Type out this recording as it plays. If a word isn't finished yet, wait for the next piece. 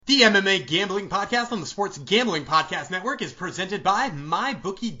The MMA Gambling Podcast on the Sports Gambling Podcast Network is presented by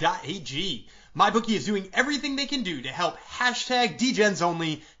MyBookie.ag. MyBookie is doing everything they can do to help #DGens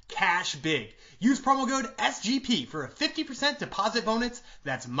only cash big. Use promo code SGP for a 50% deposit bonus.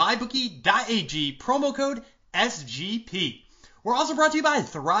 That's MyBookie.ag, promo code SGP. We're also brought to you by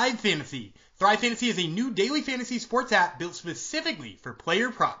Thrive Fantasy. Thrive Fantasy is a new daily fantasy sports app built specifically for player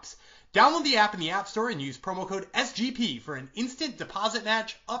props. Download the app in the App Store and use promo code SGP for an instant deposit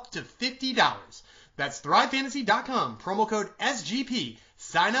match up to $50. That's thrivefantasy.com, promo code SGP.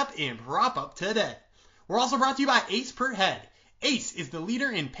 Sign up and prop up today. We're also brought to you by Ace Per Head. Ace is the leader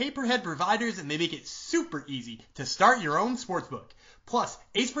in pay-per-head providers, and they make it super easy to start your own sportsbook. Plus,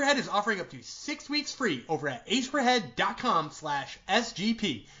 Ace Per Head is offering up to 6 weeks free over at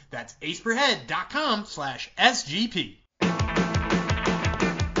aceperhead.com/SGP. That's aceperhead.com/SGP.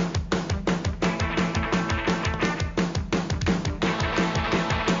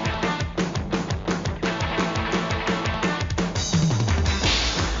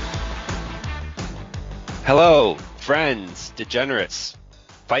 Hello, friends, degenerates,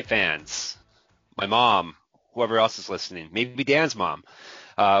 fight fans, my mom, whoever else is listening, maybe Dan's mom.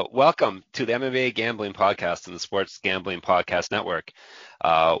 Welcome to the MMA Gambling Podcast and the Sports Gambling Podcast Network.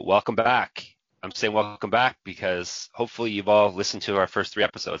 Welcome back. I'm saying welcome back because hopefully you've all listened to our first 3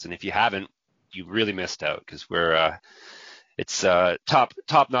 episodes, and if you haven't, you really missed out because it's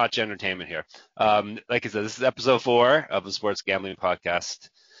top-notch entertainment here. Like I said, this is episode 4 of the Sports Gambling Podcast.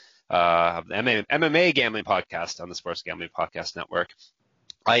 Of the MMA Gambling Podcast on the Sports Gambling Podcast Network.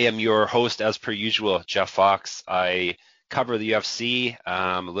 I am your host, as per usual, Jeff Fox. I cover the UFC,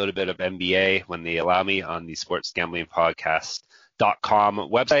 a little bit of NBA when they allow me on the sportsgamblingpodcast.com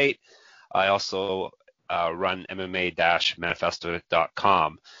website. I also run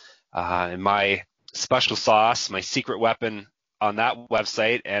MMA-manifesto.com. And my special sauce, my secret weapon on that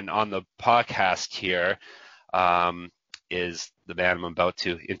website and on the podcast here is the man I'm about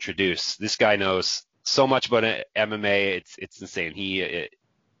to introduce. This guy knows so much about MMA. It's insane. He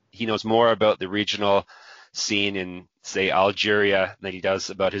knows more about the regional scene in, say, Algeria than he does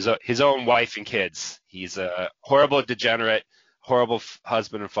about his own wife and kids. He's a horrible degenerate, horrible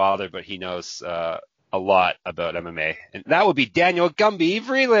husband and father, but he knows a lot about MMA. And that would be Daniel Gumby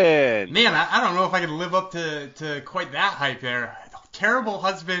Vreeland. Man, I don't know if I can live up to quite that hype there. Terrible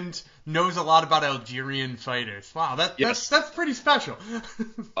husband, knows a lot about Algerian fighters. Wow, that's pretty special.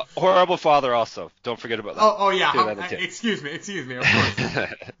 Horrible father also. Don't forget about that. Oh yeah. Excuse me, of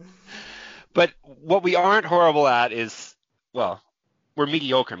course. But what we aren't horrible at is, well, we're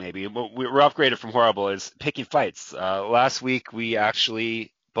mediocre maybe. We're upgraded from horrible is picking fights. Last week we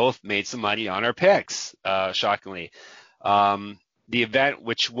actually both made some money on our picks, shockingly. The event,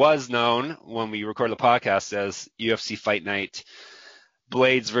 which was known when we recorded the podcast as UFC Fight Night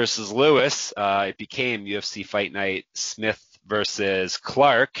Blades versus Lewis, it became UFC Fight Night Smith versus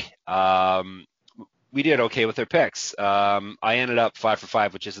Clark. We did okay with our picks. I ended up 5 for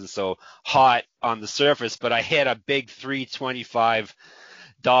 5, which isn't so hot on the surface, but I hit a big 325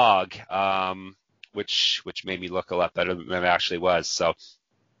 dog, which made me look a lot better than it actually was. So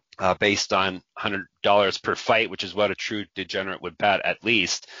based on $100 per fight, which is what a true degenerate would bet at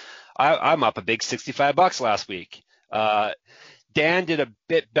least, I'm up a big $65 last week. Dan did a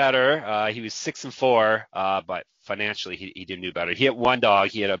bit better. He was 6 and 4, but financially he didn't do better. He hit one dog.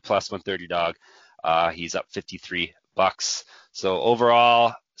 He had a plus 130 dog. He's up $53. So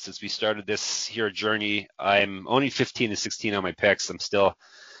overall, since we started this here journey, I'm only 15 and 16 on my picks. I'm still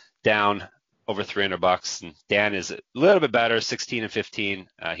down over $300, and Dan is a little bit better, 16 and 15.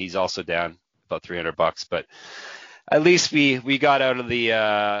 He's also down about $300, but at least we got out of the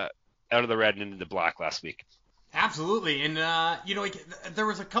red and into the black last week. Absolutely, and there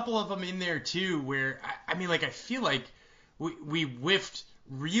was a couple of them in there too where I feel like we whiffed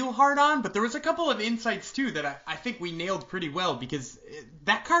real hard on, but there was a couple of insights too that I think we nailed pretty well, because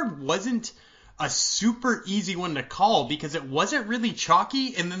that card wasn't a super easy one to call because it wasn't really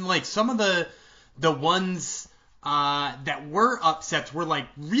chalky, and then like some of the ones that were upsets were like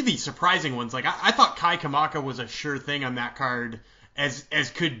really surprising ones. Like I thought Kai Kamaka was a sure thing on that card as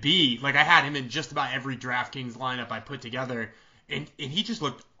could be. Like I had him in just about every DraftKings lineup I put together, and he just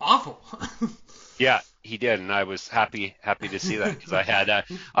looked awful. Yeah, he did, and I was happy to see that because I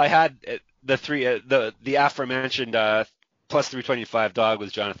had the aforementioned plus 325 dog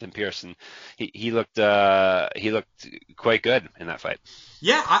with Jonathan Pearson. He looked quite good in that fight.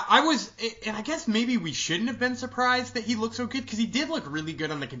 Yeah, I was, and I guess maybe we shouldn't have been surprised that he looked so good because he did look really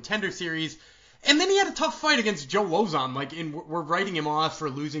good on the Contender Series. And then he had a tough fight against Joe Lauzon, and we're writing him off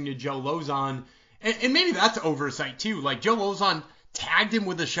for losing to Joe Lauzon. And maybe that's oversight too. Like Joe Lauzon tagged him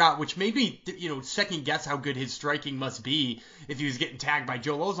with a shot, which made me, second guess how good his striking must be if he was getting tagged by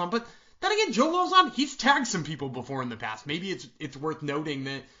Joe Lauzon. But then again, Joe Lauzon, he's tagged some people before in the past. Maybe it's worth noting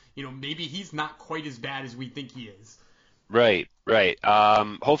that, maybe he's not quite as bad as we think he is. Right, right.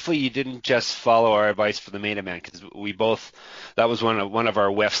 Hopefully you didn't just follow our advice for the main event, because that was one of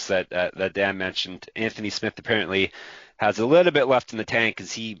our whiffs that Dan mentioned. Anthony Smith apparently has a little bit left in the tank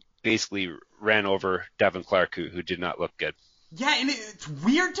because he basically ran over Devin Clark, who did not look good. Yeah, and it's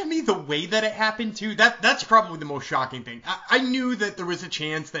weird to me the way that it happened too. That's probably the most shocking thing. I knew that there was a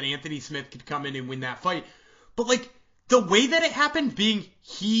chance that Anthony Smith could come in and win that fight, but like the way that it happened, being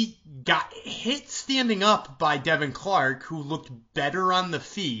he got hit standing up by Devin Clark, who looked better on the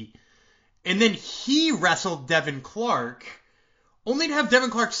feet, and then he wrestled Devin Clark, only to have Devin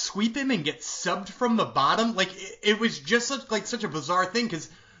Clark sweep him and get subbed from the bottom. Like it was just such a bizarre thing, because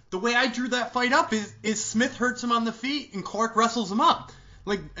the way I drew that fight up is Smith hurts him on the feet and Clark wrestles him up.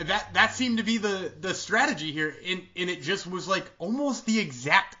 Like that seemed to be the strategy here, and it just was like almost the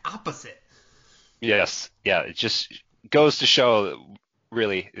exact opposite. Yes, yeah, it just goes to show,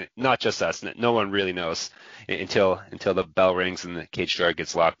 really, not just us, no one really knows until the bell rings and the cage door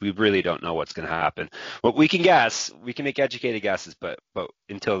gets locked. We really don't know what's going to happen. What we can guess, we can make educated guesses, but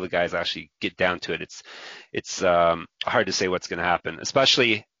until the guys actually get down to it, it's hard to say what's going to happen.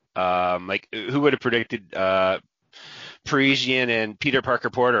 Especially like who would have predicted Parisian and Peter Parker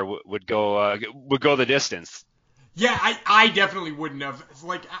Porter would go the distance? Yeah, I definitely wouldn't have.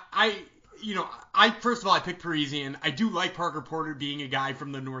 Like I first of all, I picked Parisian. I do like Parker Porter being a guy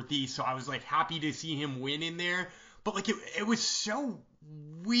from the Northeast, so I was like happy to see him win in there. But like it was so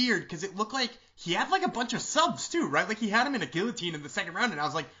weird because it looked like he had like a bunch of subs too, right? Like he had him in a guillotine in the second round, and I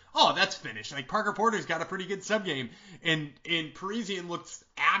was like, oh, that's finished. Like Parker Porter's got a pretty good sub game, and Parisian looks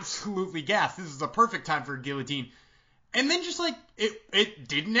absolutely gassed. This is a perfect time for a guillotine. And then just like it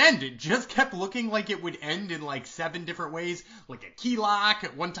didn't end. It just kept looking like it would end in like 7 different ways. Like a key lock.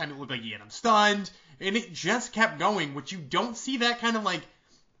 At one time it looked like he had him stunned. And it just kept going, which you don't see that kind of like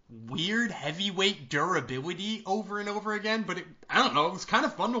weird heavyweight durability over and over again. But I don't know, it was kind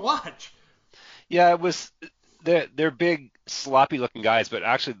of fun to watch. Yeah, it was. They're big, sloppy looking guys, but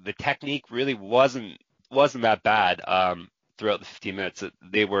actually the technique really wasn't that bad. Throughout the 15 minutes,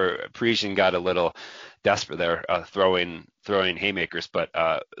 Parisian got a little desperate there, throwing haymakers. But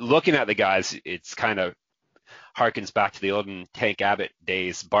looking at the guys, it's kind of harkens back to the olden Tank Abbott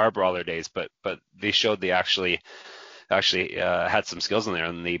days, bar brawler days. But they showed they actually had some skills in there,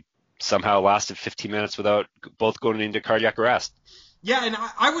 and they somehow lasted 15 minutes without both going into cardiac arrest. Yeah, and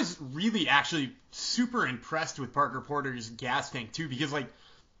I was really actually super impressed with Parker Porter's gas tank too, because like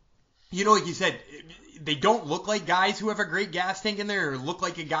you said, they don't look like guys who have a great gas tank in there or look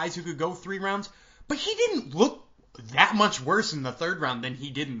like guys who could go 3 rounds. But he didn't look that much worse in the third round than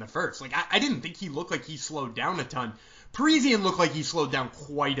he did in the first. Like, I didn't think he looked like he slowed down a ton. Parisian looked like he slowed down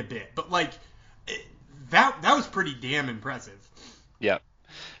quite a bit. But, like, that was pretty damn impressive. Yeah.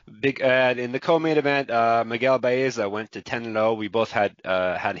 Big in the co-main event, Miguel Baeza went to 10-0. We both had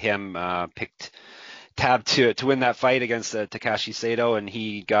him picked tab to win that fight against Takashi Sato, and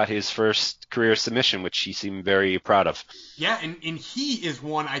he got his first career submission, which he seemed very proud of. Yeah, and he is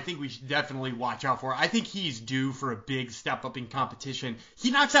one I think we should definitely watch out for. I think he's due for a big step up in competition.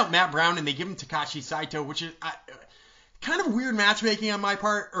 He knocks out Matt Brown, and they give him Takashi Saito, which is kind of weird matchmaking on my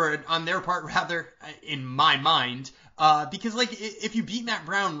part, or on their part rather, in my mind, because like if you beat Matt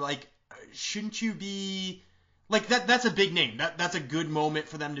Brown, like shouldn't you be like that's a big name. That's a good moment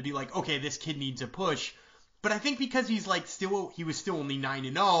for them to be like, okay, this kid needs a push. But I think because he was still only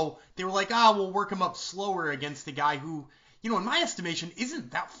 9-0, they were like, we'll work him up slower against a guy who, in my estimation,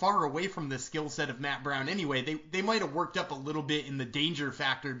 isn't that far away from the skill set of Matt Brown anyway. They might have worked up a little bit in the danger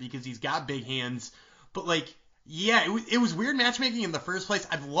factor because he's got big hands. But like, yeah, it was weird matchmaking in the first place.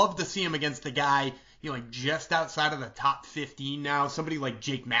 I'd love to see him against a guy, like just outside of the top 15 now, somebody like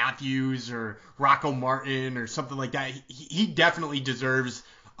Jake Matthews or Rocco Martin or something like that. He definitely deserves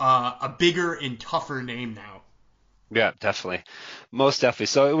a bigger and tougher name now. Yeah, definitely, most definitely.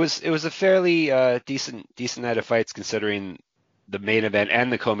 So it was a fairly decent night of fights, considering the main event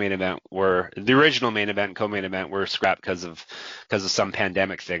and the co-main event the original main event and co-main event were scrapped because of some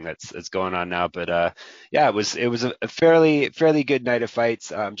pandemic thing that's going on now. But yeah, it was a fairly good night of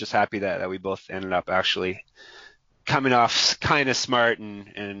fights. I'm just happy that we both ended up actually coming off kind of smart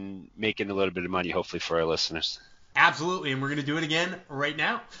and making a little bit of money, hopefully, for our listeners. Absolutely, and we're going to do it again right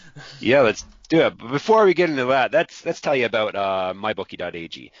now. Yeah, let's do it. But before we get into that, let's tell you about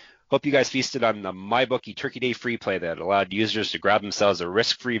mybookie.ag. Hope you guys feasted on the MyBookie Turkey Day free play that allowed users to grab themselves a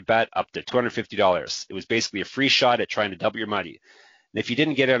risk-free bet up to $250. It was basically a free shot at trying to double your money. And if you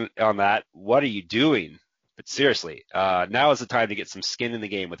didn't get in on that, what are you doing? But seriously, now is the time to get some skin in the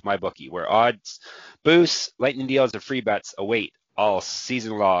game with MyBookie, where odds, boosts, lightning deals, and free bets await all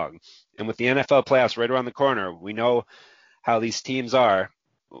season long. And with the NFL playoffs right around the corner, we know how these teams are.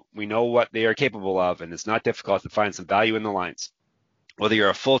 We know what they are capable of, and it's not difficult to find some value in the lines. Whether you're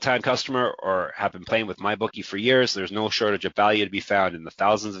a full-time customer or have been playing with MyBookie for years, there's no shortage of value to be found in the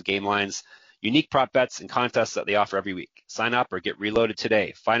thousands of game lines, unique prop bets, and contests that they offer every week. Sign up or get reloaded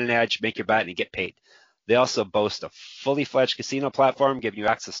today. Find an edge, make your bet, and get paid. They also boast a fully fledged casino platform, giving you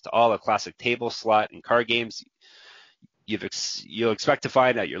access to all the classic table, slot, and card games you'll expect to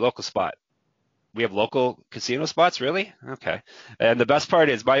find at your local spot. We have local casino spots, really? Okay. And the best part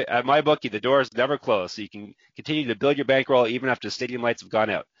is, at MyBookie, the doors never close, so you can continue to build your bankroll even after stadium lights have gone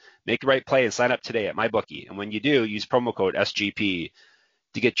out. Make the right play and sign up today at MyBookie. And when you do, use promo code SGP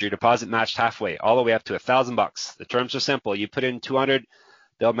to get your deposit matched halfway, all the way up to $1,000. The terms are simple. You put in $200,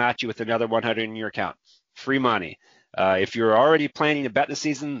 they'll match you with another $100 in your account. Free money. If you're already planning to bet this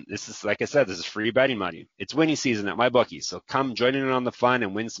season, this is, like I said, this is free betting money. It's winning season at MyBookie, so come join in on the fun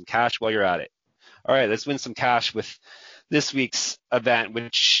and win some cash while you're at it. All right, let's win some cash with this week's event,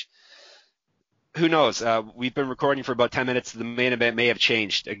 which, who knows? We've been recording for about 10 minutes. The main event may have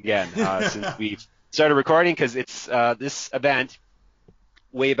changed again since we've started recording, because it's this event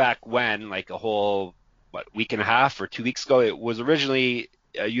way back when, like a whole, week and a half or 2 weeks ago. It was originally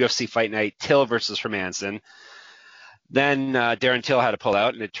a UFC Fight Night, Till versus Hermansson. Then Darren Till had to pull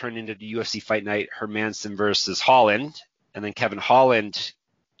out, and it turned into the UFC Fight Night, Hermansson versus Holland. And then Kevin Holland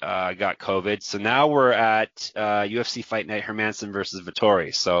got COVID. So now we're at UFC Fight Night, Hermansson versus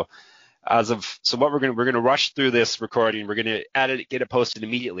Vettori. So what we're gonna rush through this recording. We're gonna edit it, get it posted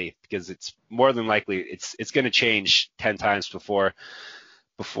immediately, because it's more than likely it's gonna change 10 times before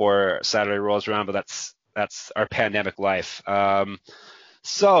Saturday rolls around. But that's our pandemic life.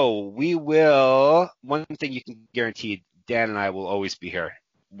 So we will. One thing you can guarantee, Dan and I will always be here.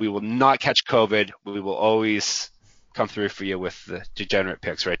 We will not catch COVID. We will always come through for you with the degenerate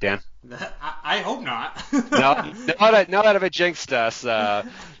picks, right, Dan? I hope not. Now that I've jinxed us,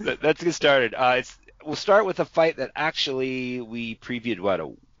 let's get started. We'll start with a fight that actually we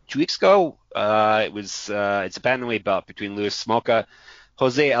previewed 2 weeks ago. It's a bantamweight bout between Louis Smolka,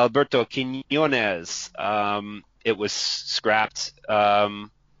 Jose Alberto Quinones. It was scrapped. One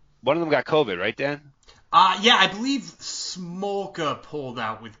of them got COVID, right, Dan? Yeah, I believe Smolka pulled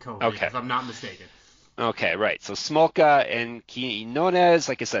out with COVID, if I'm not mistaken. Okay, right. So Smolka and Quinones,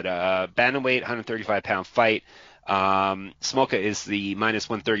 like I said, bantamweight, 135-pound fight. Smolka is the minus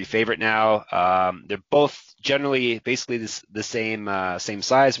 130 favorite now. They're both generally basically the same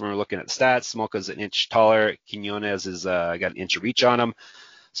size when we're looking at the stats. Smolka's an inch taller. Quinones is got an inch of reach on him.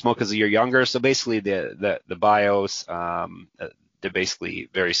 Smolka's a year younger. So basically the bios, they're basically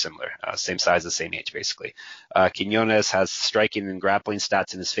very similar. Same size, the same age, basically. Quinones has striking and grappling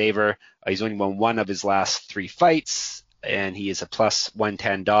stats in his favor. He's only won one of his last 3 fights, and he is a plus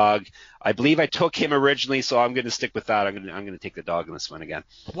 110 dog. I believe I took him originally, so I'm going to stick with that. I'm going to take the dog in this one again.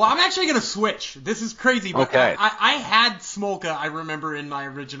 Well, I'm actually going to switch. This is crazy, but okay. I had Smolka, I remember, in my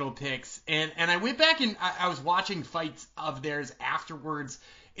original picks, and I went back and I was watching fights of theirs afterwards,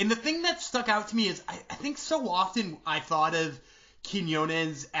 and the thing that stuck out to me is I think so often I thought of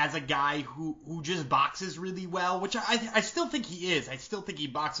Quinones as a guy who just boxes really well, which I still think he is. I still think he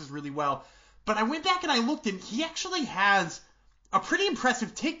boxes really well. But I went back and I looked, and he actually has a pretty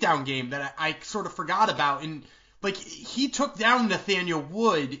impressive takedown game that I sort of forgot about. And, like, he took down Nathaniel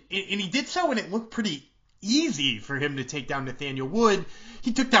Wood, and he did so, and it looked pretty easy for him to take down Nathaniel Wood.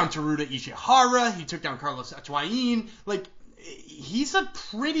 He took down Teruta Ishihara. He took down Carlos Achuain. Like, he's a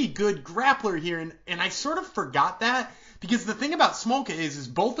pretty good grappler here, and I sort of forgot that. Because the thing about Smolka is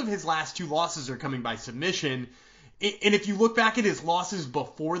both of his last 2 losses are coming by submission. And if you look back at his losses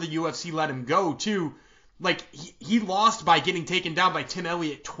before the UFC let him go, too, like, he lost by getting taken down by Tim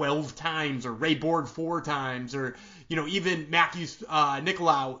Elliott 12 times, or Ray Borg 4 times, or, even Matthews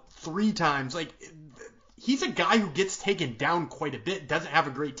Nicolau 3 times. Like, he's a guy who gets taken down quite a bit, doesn't have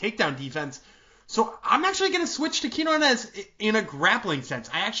a great takedown defense. So I'm actually going to switch to Quinones in a grappling sense.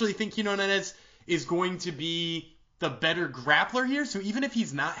 I actually think Quinones is going to be the better grappler here. So even if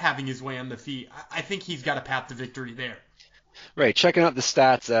he's not having his way on the feet, I think he's got a path to victory there. Right. Checking out the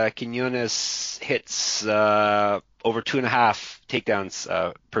stats, Quinones hits over 2.5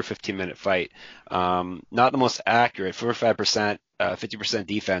 takedowns per 15-minute fight. Not the most accurate, 45%, 50%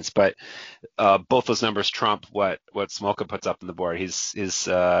 defense, but both those numbers trump what Smolka puts up on the board. His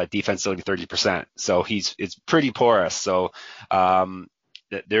defense is only 30%, so it's pretty porous. So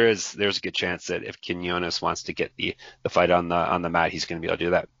there's a good chance that if Quinones wants to get the fight on the mat, he's going to be able to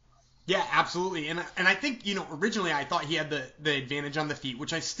do that. Yeah, absolutely. And I think, originally I thought he had the advantage on the feet,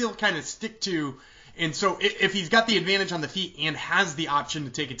 which I still kind of stick to. And so if he's got the advantage on the feet and has the option to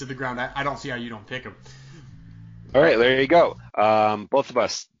take it to the ground, I don't see how you don't pick him. All right, there you go. Both of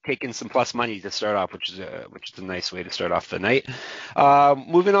us taking some plus money to start off, which is a nice way to start off the night.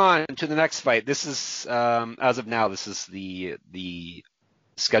 Moving on to the next fight. This is as of now, this is the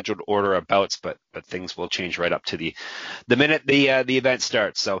scheduled order of bouts, but things will change right up to the minute the event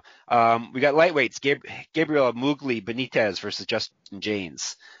starts. So we got lightweights: Gabriel Mugli Benitez versus Justin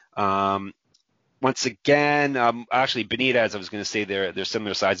James. Once again, actually Benitez, I was going to say they're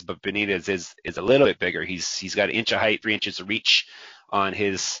similar sizes, but Benitez is a little bit bigger. He's got an inch of height, 3 inches of reach on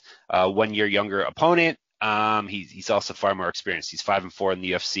his 1 year younger opponent. He's also far more experienced. He's 5-4 in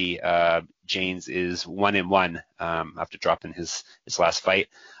the UFC. James is 1-1 after dropping his last fight.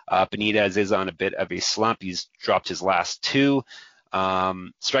 Benitez is on a bit of a slump. He's dropped his last 2.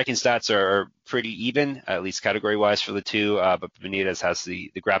 Striking stats are pretty even, at least category-wise for the two, but Benitez has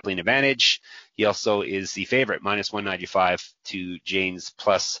the grappling advantage. He also is the favorite, -195 to James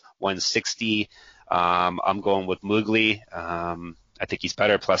 +160. I'm going with Mugli. I think he's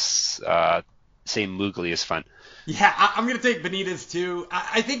better, plus same Mugli is fun. Yeah, I'm going to take Benitez too.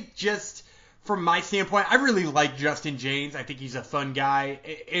 I think just from my standpoint, I really like Justin James. I think he's a fun guy.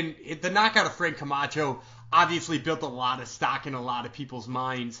 And the knockout of Frank Camacho obviously built a lot of stock in a lot of people's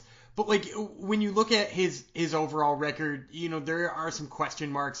minds. But like when you look at his overall record, there are some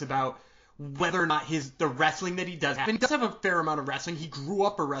question marks about whether or not the wrestling that he does. And he does have a fair amount of wrestling. He grew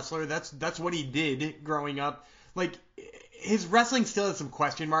up a wrestler. That's what he did growing up. Like his wrestling still has some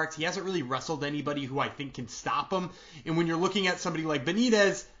question marks. He hasn't really wrestled anybody who I think can stop him. And when you're looking at somebody like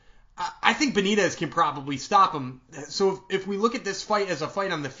Benitez, I think Benitez can probably stop him. So if we look at this fight as a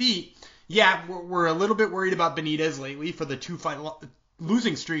fight on the feet, yeah, we're a little bit worried about Benitez lately for the 2-fight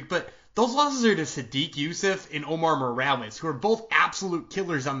losing streak, but those losses are to Sadiq Youssef and Omar Morales, who are both absolute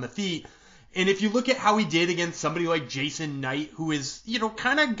killers on the feet. And if you look at how he did against somebody like Jason Knight, who is,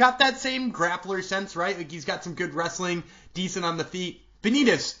 kind of got that same grappler sense, right? Like he's got some good wrestling, decent on the feet.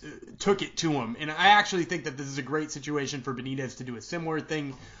 Benitez took it to him, and I actually think that this is a great situation for Benitez to do a similar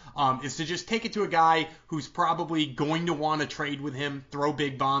thing. Is to just take it to a guy who's probably going to want to trade with him, throw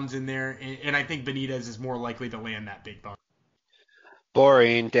big bombs in there, and I think Benitez is more likely to land that big bomb.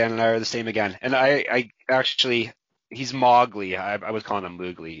 Boring. Dan and I are the same again. And I actually, he's Mowgli. I was calling him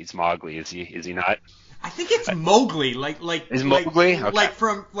Mowgli. He's Mowgli. Is he not? I think it's Mowgli. Is Mowgli? Okay. Like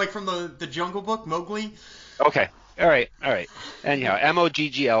from the Jungle Book, Mowgli. Okay. All right. Anyhow,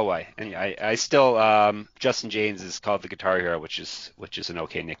 Moggly. And I still Justin James is called the Guitar Hero, which is an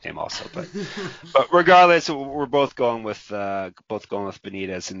okay nickname also. But regardless, we're both going with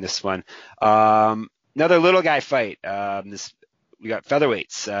Benitez in this one. Another little guy fight. We got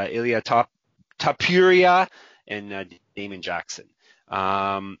featherweights, Ilia Topuria and Damon Jackson.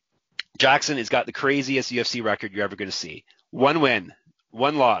 Jackson has got the craziest UFC record you're ever going to see. 1 win.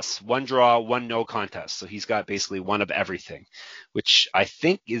 1 loss, 1 draw, 1 no contest. So he's got basically one of everything, which I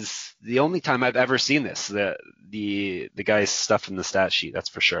think is the only time I've ever seen this. The guy's stuff in the stat sheet, that's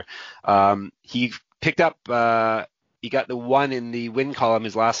for sure. He picked up, he got the 1 in the win column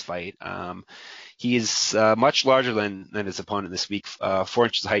his last fight. He is much larger than his opponent this week, 4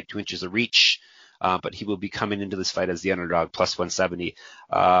 inches of height, 2 inches of reach. But he will be coming into this fight as the underdog, +170,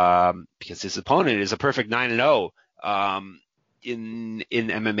 because his opponent is a perfect 9-0. In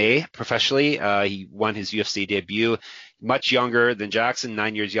MMA professionally. He won his UFC debut, much younger than Jackson,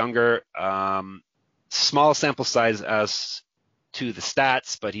 9 years younger. Small sample size as to the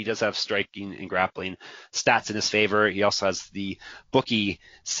stats, but he does have striking and grappling stats in his favor. He also has the bookie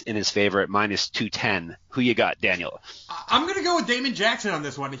in his favor at -210. Who you got, Daniel? I'm going to go with Damon Jackson on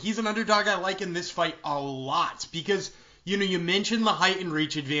this one. He's an underdog I like in this fight a lot because, you mentioned the height and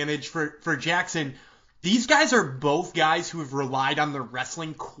reach advantage for Jackson. These guys are both guys who have relied on their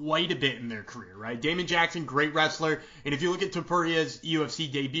wrestling quite a bit in their career, right? Damon Jackson, great wrestler. And if you look at Topuria's UFC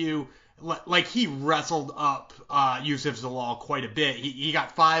debut, like he wrestled up Youssef Zalal quite a bit. He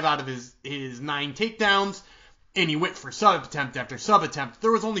got 5 out of his 9 takedowns, and he went for sub attempt after sub attempt.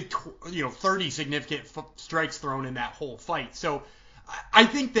 There was only 30 significant strikes thrown in that whole fight. So I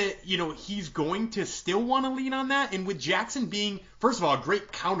think that, he's going to still want to lean on that. And with Jackson being, first of all, a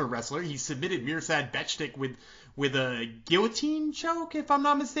great counter wrestler, he submitted Mirsad Bektic with a guillotine choke, if I'm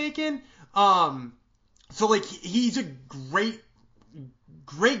not mistaken. So like he's a great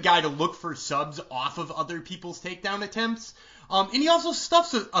guy to look for subs off of other people's takedown attempts. And he also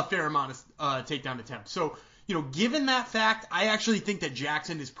stuffs a fair amount of takedown attempts. So, given that fact, I actually think that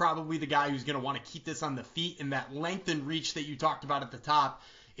Jackson is probably the guy who's going to want to keep this on the feet, and that length and reach that you talked about at the top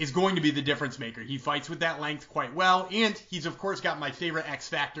is going to be the difference maker. He fights with that length quite well, and he's of course got my favorite X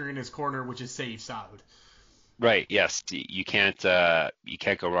factor in his corner, which is Sayif Saud. Right. Yes. You can't go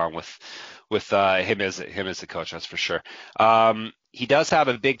wrong with him as a coach. That's for sure. He does have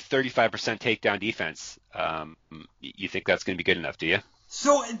a big 35% takedown defense. You think that's going to be good enough? Do you?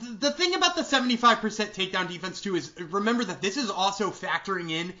 So the thing about the 75% takedown defense too is remember that this is also factoring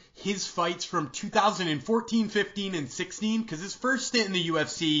in his fights from 2014, 15, and 16 because his first stint in the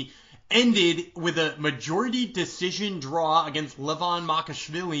UFC ended with a majority decision draw against Levon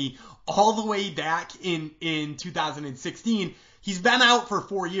Makashvili all the way back in 2016. He's been out for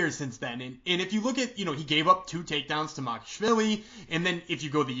 4 years since then. And if you look at, he gave up 2 takedowns to Makashvili. And then if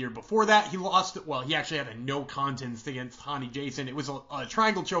you go the year before that, he actually had a no contest against Hani Jason. It was a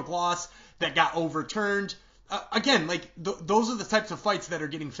triangle choke loss that got overturned. Again, those are the types of fights that are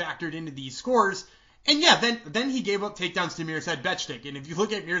getting factored into these scores. And yeah, then he gave up takedowns to Mirsad Bektic. And if you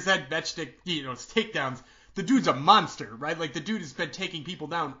look at Mirsad Bektic, his takedowns, the dude's a monster, right? Like, the dude has been taking people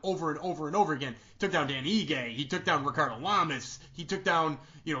down over and over and over again. He took down Dan Ige. He took down Ricardo Lamas. He took down,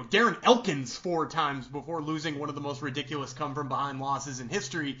 Darren Elkins 4 times before losing one of the most ridiculous come-from-behind losses in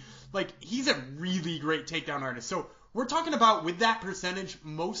history. Like, he's a really great takedown artist. So we're talking about, with that percentage,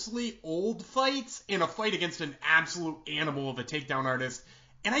 mostly old fights in a fight against an absolute animal of a takedown artist.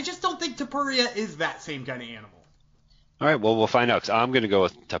 And I just don't think Topuria is that same kind of animal. All right, well, we'll find out. 'Cause I'm going to go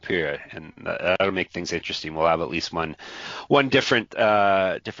with Topuria, and that'll make things interesting. We'll have at least one different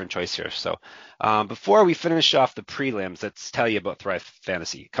choice here. So before we finish off the prelims, let's tell you about Thrive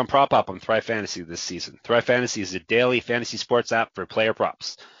Fantasy. Come prop up on Thrive Fantasy this season. Thrive Fantasy is a daily fantasy sports app for player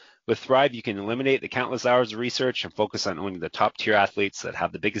props. With Thrive, you can eliminate the countless hours of research and focus on owning the top-tier athletes that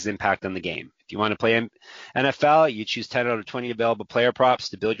have the biggest impact on the game. If you want to play NFL, you choose 10 out of 20 available player props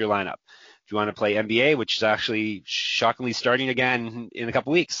to build your lineup. If you want to play NBA, which is actually shockingly starting again in a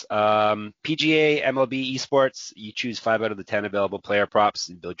couple weeks, PGA, MLB, esports, you choose 5 out of the 10 available player props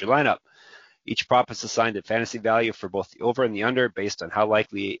and build your lineup. Each prop is assigned a fantasy value for both the over and the under based on how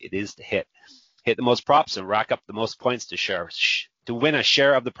likely it is to hit. Hit the most props and rack up the most points to win a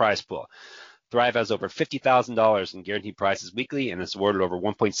share of the prize pool. Thrive has over $50,000 in guaranteed prizes weekly and has awarded over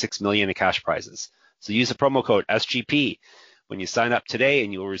 $1.6 million in cash prizes. So use the promo code SGP when you sign up today,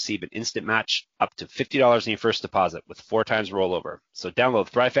 and you will receive an instant match up to $50 in your first deposit with 4 times rollover. So download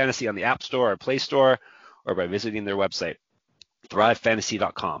Thrive Fantasy on the App Store or Play Store, or by visiting their website,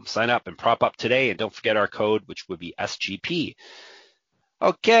 thrivefantasy.com. Sign up and prop up today, and don't forget our code, which would be SGP.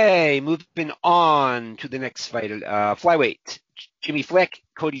 Okay, moving on to the next fight. Flyweight, Jimmy Flick,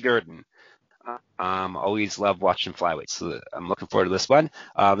 Cody Durden. Always love watching flyweights, so I'm looking forward to this one.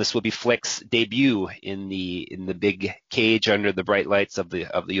 This will be Flick's debut in the big cage under the bright lights of the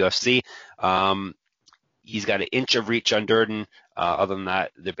UFC. He's got an inch of reach on Durden. Other than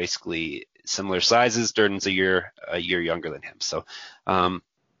that, they're basically similar sizes. Durden's a year younger than him, so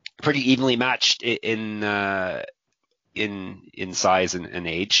pretty evenly matched in size and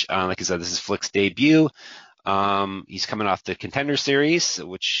age. Like I said, this is Flick's debut. He's coming off the Contender Series,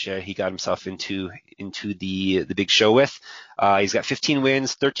 which he got himself into the big show with. He's got 15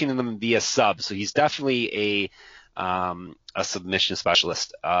 wins, 13 of them via sub, so he's definitely a submission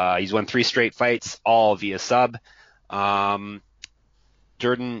specialist. He's won 3 straight fights, all via sub.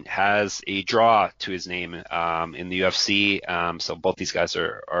 Durden has a draw to his name in the UFC, so both these guys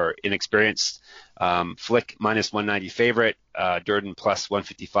are inexperienced. Flick minus 190 favorite, Durden plus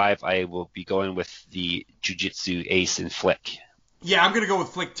 155. I will be going with the jiu-jitsu ace in Flick. Yeah, I'm going to go with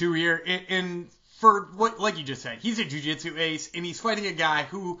Flick too here. And for what, like you just said, he's a jiu-jitsu ace, and he's fighting a guy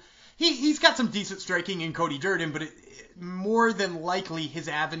who he's got some decent striking in Cody Durden, but more than likely his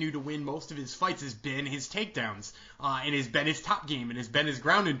avenue to win most of his fights has been his takedowns, and has been his top game, and has been his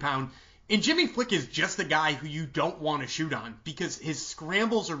ground and pound. And Jimmy Flick is just the guy who you don't want to shoot on because his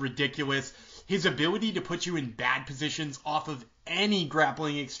scrambles are ridiculous. His ability to put you in bad positions off of any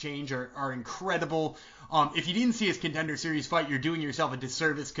grappling exchange are incredible. If you didn't see his Contender Series fight, you're doing yourself a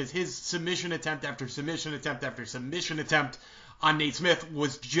disservice because his submission attempt after submission attempt after submission attempt on Nate Smith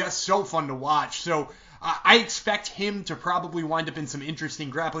was just so fun to watch. So I expect him to probably wind up in some interesting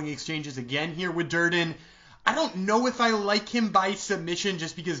grappling exchanges again here with Durden. I don't know if I like him by submission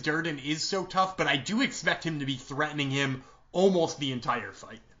just because Durden is so tough, but I do expect him to be threatening him almost the entire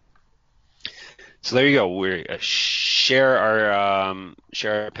fight. So there you go. We share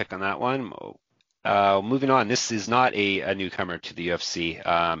our pick on that one. Moving on, this is not a newcomer to the UFC.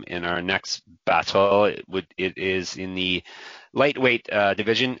 In our next battle, it is in the lightweight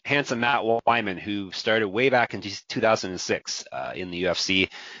division, handsome Matt Wyman, who started way back in 2006 in the UFC.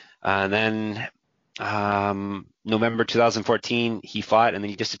 And then November 2014, he fought and then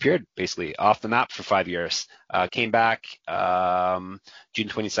he disappeared basically off the map for 5 years. Came back June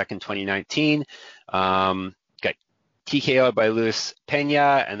 22nd, 2019. Got TKO'd by Luis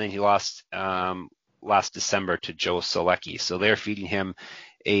Pena, and then he lost last December to Joe Solecki. So they're feeding him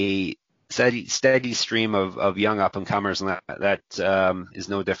a steady stream of young up-and-comers, and that is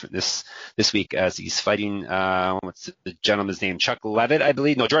no different this week as he's fighting, what's the gentleman's name? Chuck Levitt, I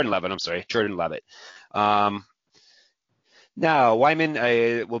believe. No, Jordan Levitt. I'm sorry, Jordan Levitt. Now,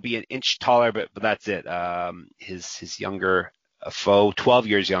 Wyman will be an inch taller, but that's it. His younger foe, 12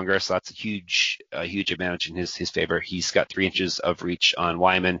 years younger, so that's a huge advantage in his favor. He's got 3 inches of reach on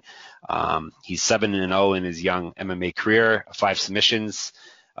Wyman. He's 7-0 in his young MMA career, 5 submissions.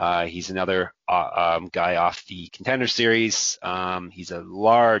 He's another guy off the Contender Series. He's a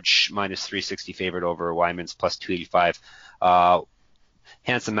large -360 favorite over Wyman's +285.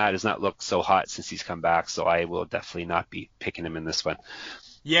 Handsome Matt does not look so hot since he's come back, so I will definitely not be picking him in this one.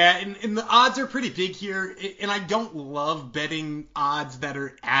 Yeah, and the odds are pretty big here, and I don't love betting odds that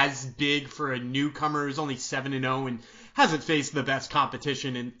are as big for a newcomer who's only 7-0 and hasn't faced the best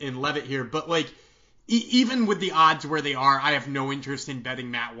competition in Levitt here, but like, even with the odds where they are, I have no interest in betting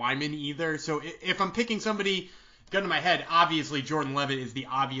Matt Wyman either. So if I'm picking somebody, gun to my head, obviously Jordan Levitt is the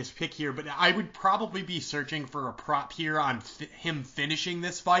obvious pick here, but I would probably be searching for a prop here on him finishing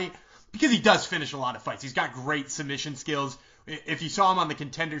this fight, because he does finish a lot of fights. He's got great submission skills. If you saw him on the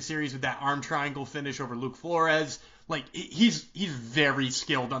Contender Series with that arm triangle finish over Luke Flores, like, he's very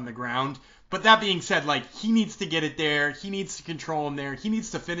skilled on the ground. But that being said, like, he needs to get it there. He needs to control him there. He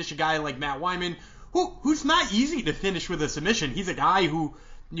needs to finish a guy like Matt Wyman, who's not easy to finish with a submission. He's a guy who,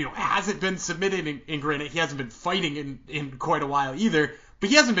 hasn't been submitted, and granted, he hasn't been fighting in quite a while either, but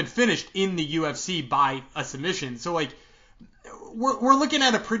he hasn't been finished in the UFC by a submission. So, like, we're looking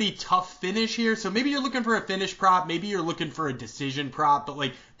at a pretty tough finish here. So maybe you're looking for a finish prop, maybe you're looking for a decision prop, but,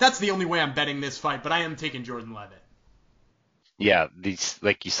 like, that's the only way I'm betting this fight, but I am taking Jordan Levitt. Yeah, these,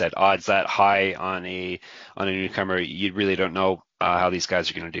 like you said, odds that high on a newcomer, you really don't know how these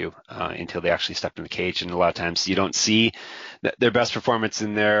guys are going to do until they actually step in the cage, and a lot of times you don't see their best performance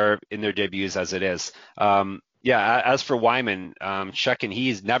in their debuts as it is. As for Wyman, checking,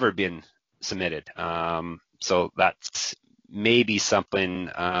 he's never been submitted, so that's maybe something.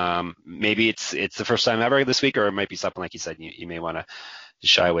 Maybe it's the first time ever this week, or it might be something like you said. You may want to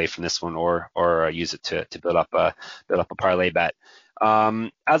shy away from this one, or use it to build up a parlay bet.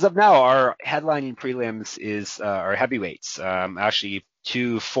 As of now, our headlining prelims is our heavyweights. Actually,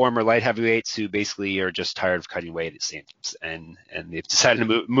 2 former light heavyweights who basically are just tired of cutting weight at St. and they've decided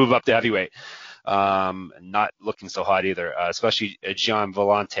to move up to heavyweight. Not looking so hot either, especially Gian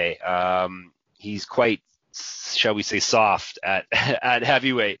Villante. He's quite, shall we say, soft at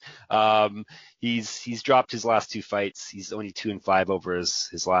heavyweight. He's dropped his last 2 fights. He's only 2-5 over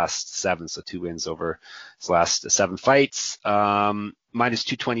his last 7, so 2 wins over his last 7 fights.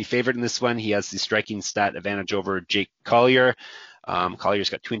 -220 favorite in this one. He has the striking stat advantage over Jake Collier.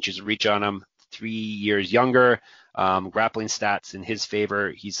 Collier's got 2 inches of reach on him, 3 years younger. Grappling stats in his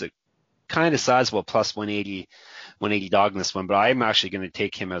favor. He's a kind of sizable plus 180 dog in this one, but I'm actually going to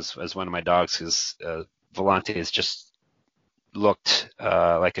take him as one of my dogs because Villante has just looked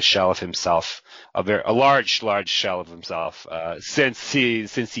like a shell of himself, a large shell of himself since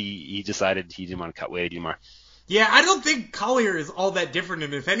he decided he didn't want to cut weight anymore. Yeah, I don't think Collier is all that different,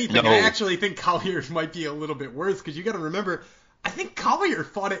 and if anything, I actually think Collier might be a little bit worse, because you got to remember, I think Collier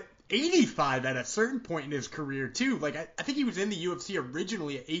fought at 85 at a certain point in his career too. Like, I think he was in the UFC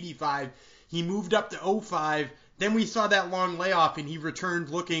originally at 85. He moved up to 05. Then we saw that long layoff, and he returned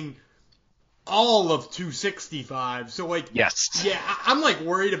looking all of 265. So, like, yes, yeah, I'm like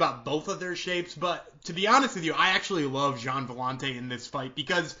worried about both of their shapes. But to be honest with you, I actually love Gian Villante in this fight,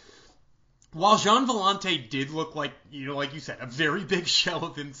 because while Gian Villante did look like, like you said, a very big shell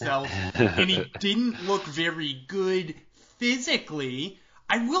of himself, and he didn't look very good physically,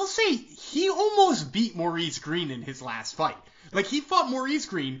 I will say he almost beat Maurice Green in his last fight. Like, he fought Maurice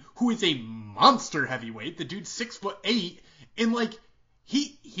Green, who is a monster heavyweight. The dude's 6'8", and like,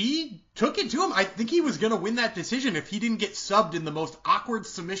 he took it to him. I think he was going to win that decision if he didn't get subbed in the most awkward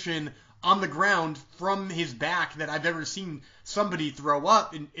submission on the ground from his back that I've ever seen somebody throw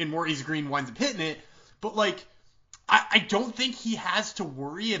up, and Maurice Green winds up hitting it. But, like, I don't think he has to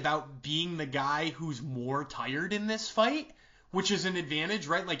worry about being the guy who's more tired in this fight, which is an advantage,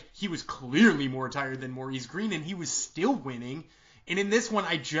 right? Like, he was clearly more tired than Maurice Green, and he was still winning. And in this one,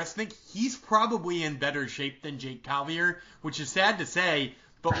 I just think he's probably in better shape than Jake Collier, which is sad to say.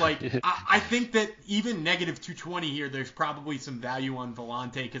 But, I think that even negative 220 here, there's probably some value on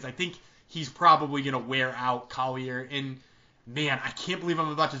Villante because I think he's probably going to wear out Collier. And, man, I can't believe I'm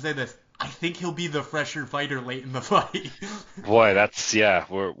about to say this. I think he'll be the fresher fighter late in the fight. Boy, that's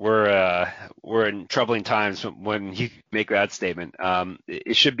we're in troubling times when you make that statement.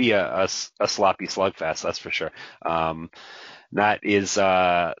 It should be a sloppy slugfest, that's for sure. That is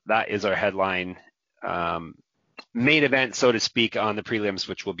our headline main event, so to speak, on the prelims,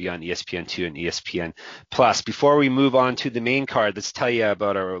 which will be on ESPN2 and ESPN Plus. Before we move on to the main card, let's tell you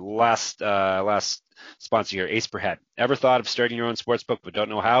about our last sponsor here, Ace Per Head. Ever thought of starting your own sportsbook but don't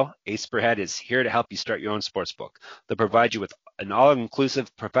know how? Ace Per Head is here to help you start your own sportsbook. They'll provide you with an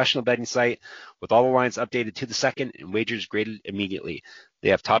all-inclusive professional betting site with all the lines updated to the second and wagers graded immediately. They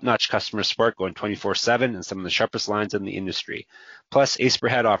have top-notch customer support going 24/7 and some of the sharpest lines in the industry. Plus, Ace Per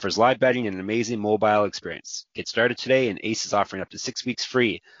Head offers live betting and an amazing mobile experience. Get started today, and Ace is offering up to 6 weeks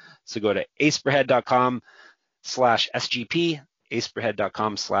free. So go to aceperhead.com/SGP,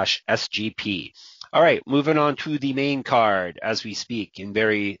 aceperhead.com/SGP. All right, moving on to the main card as we speak in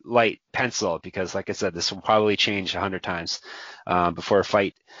very light pencil because, like I said, this will probably change 100 times before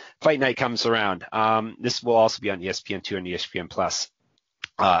fight night comes around. This will also be on ESPN2 and ESPN Plus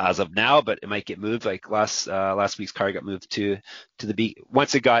as of now, but it might get moved. Like last week's card got moved to the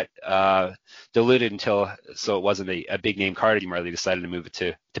once it got diluted so it wasn't a big name card anymore. They decided to move it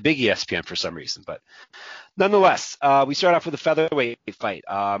to big ESPN for some reason, but nonetheless, we start off with a featherweight fight.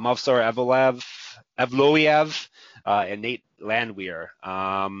 Movsar Evloev and Nate Landwehr.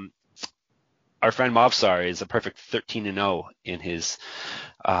 Our friend Movsar is a perfect 13-0 in his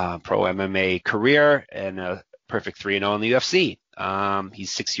pro MMA career and a perfect 3-0 in the UFC.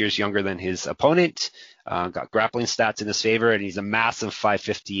 He's 6 years younger than his opponent, got grappling stats in his favor, and he's a massive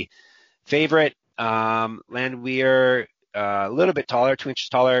 550 favorite. Landwehr, a little bit taller, 2 inches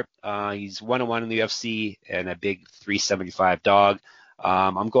taller. He's 1-1 in the UFC and a big 375 dog.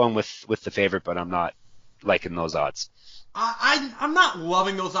 I'm going with the favorite, but I'm not liking those odds. I'm not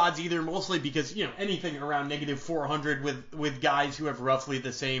loving those odds either, mostly because, anything around negative 400 with guys who have roughly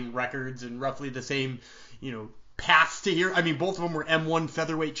the same records and roughly the same, paths to here. I mean, both of them were M1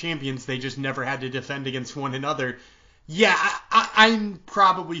 featherweight champions. They just never had to defend against one another. Yeah, I'm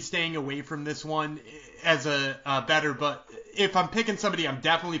probably staying away from this one as a better, but if I'm picking somebody, I'm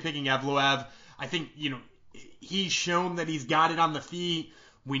definitely picking Evloev. I think, he's shown that he's got it on the feet.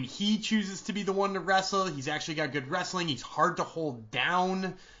 When he chooses to be the one to wrestle, he's actually got good wrestling. He's hard to hold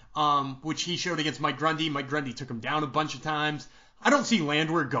down, which he showed against Mike Grundy. Mike Grundy took him down a bunch of times. I don't see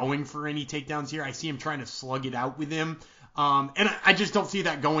Landwehr going for any takedowns here. I see him trying to slug it out with him. And I just don't see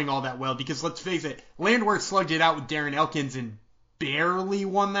that going all that well because, let's face it, Landwehr slugged it out with Darren Elkins and barely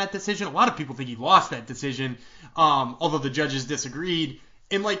won that decision. A lot of people think he lost that decision, although the judges disagreed.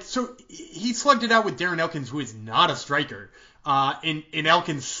 And, so he slugged it out with Darren Elkins, who is not a striker. And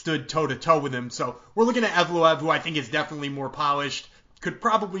Elkins stood toe-to-toe with him. So we're looking at Evloev, who I think is definitely more polished. Could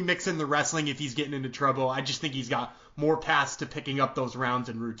probably mix in the wrestling if he's getting into trouble. I just think he's got more paths to picking up those rounds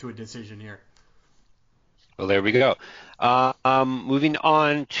en route to a decision here. Well, there we go. Moving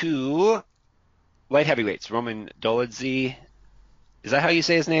on to light heavyweights. Roman Dolidze. Is that how you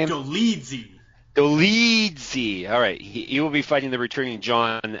say his name? Dolidze. All right. He will be fighting the returning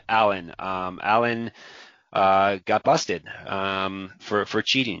John Allen. Allen got busted for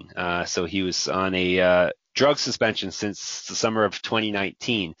cheating. So he was on a drug suspension since the summer of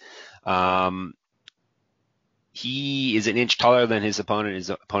 2019. He is an inch taller than his opponent. His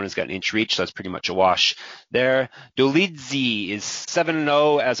opponent's got an inch reach, so that's pretty much a wash there. Dolidze is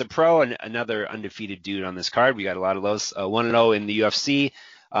 7-0 as a pro, and another undefeated dude on this card. We got a lot of those. 1-0 in the UFC.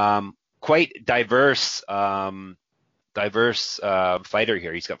 Quite diverse fighter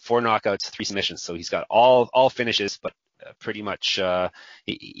here. He's got 4 knockouts, 3 submissions, so he's got all finishes, but pretty much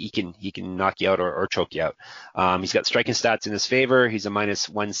he can knock you out or choke you out. He's got striking stats in his favor. He's a minus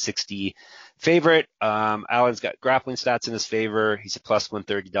 160 favorite. Allen's got grappling stats in his favor. He's a plus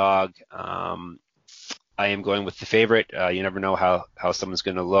 130 dog. I am going with the favorite. You never know how someone's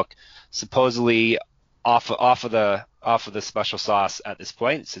going to look. Supposedly off of the special sauce at this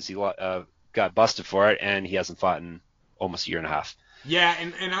point, since he got busted for it, and he hasn't fought in almost a year and a half. Yeah,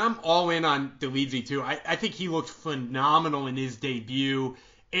 and I'm all in on Dolidze too. I think he looked phenomenal in his debut,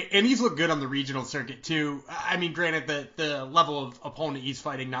 and he's looked good on the regional circuit too. I mean, granted, the level of opponent he's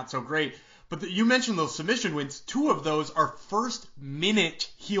fighting not so great, but you mentioned those submission wins. 2 of those are first-minute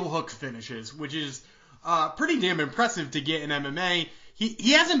heel hook finishes, which is pretty damn impressive to get in MMA.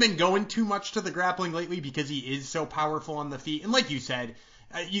 he hasn't been going too much to the grappling lately because he is so powerful on the feet. And like you said,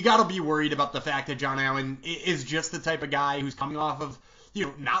 you got to be worried about the fact that John Allen is just the type of guy who's coming off of,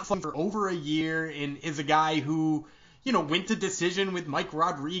 not fighting for over a year and is a guy who, went to decision with Mike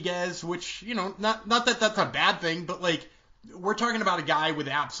Rodriguez, which, not that that's a bad thing, but like, we're talking about a guy with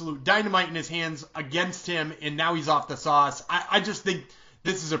absolute dynamite in his hands against him, and now he's off the sauce. I just think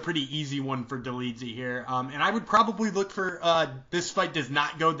this is a pretty easy one for Dolidze here. And I would probably look for this fight does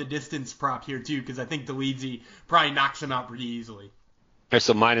not go the distance prop here, too, because I think Dolidze probably knocks him out pretty easily. Okay,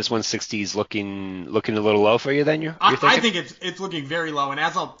 so minus 160 is looking a little low for you then? I think it's looking very low, and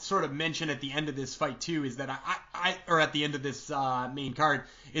as I'll sort of mention at the end of this fight too, is that or at the end of this main card,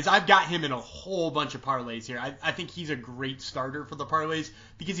 is I've got him in a whole bunch of parlays here. I think he's a great starter for the parlays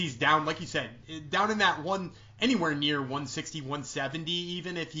because he's down, like you said, down in that one, anywhere near 160, 170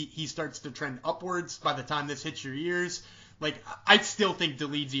 even if he starts to trend upwards by the time this hits your ears. Like, I still think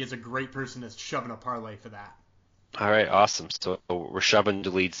Dolidze is a great person to shove in a parlay for that. All right, awesome. So we're shoving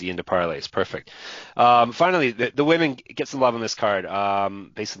Dolidze into parlays. Perfect. Finally, the women get some love on this card.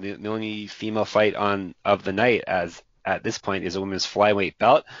 Basically, the only female fight of the night, as at this point, is a women's flyweight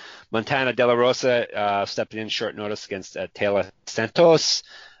belt. Montana De La Rosa stepping in short notice against Taylor Santos.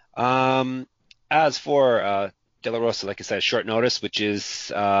 As for De La Rosa, like I said, short notice, which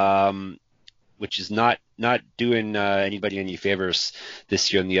is not doing anybody any favors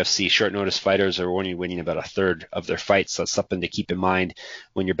this year in the UFC. Short notice fighters are only winning about a third of their fights, so that's something to keep in mind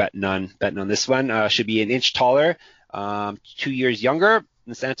when you're betting on this one. Should be an inch taller, 2 years younger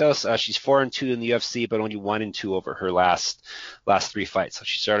than Santos. She's 4-2 in the UFC, but only 1-2 over her last 3 fights. So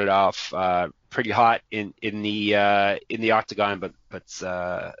she started off pretty hot in the octagon, but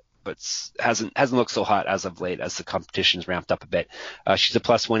hasn't looked so hot as of late as the competition's ramped up a bit. She's a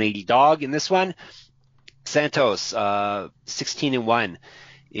plus 180 dog in this one. Santos, 16-1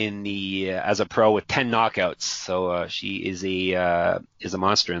 in the as a pro with 10 knockouts. So she is a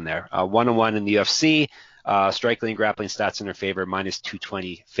monster in there. 1-1 in the UFC. Striking and grappling stats in her favor, minus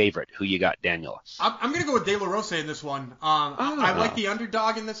 220 favorite. Who you got, Daniel? I'm going to go with De La Rosa in this one. I like the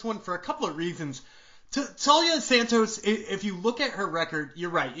underdog in this one for a couple of reasons. Taila Santos, if you look at her record,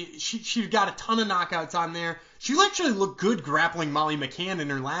 you're right. She got a ton of knockouts on there. She actually looked good grappling Molly McCann in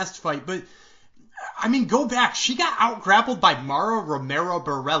her last fight, but I mean, go back. She got out-grappled by Mara Romero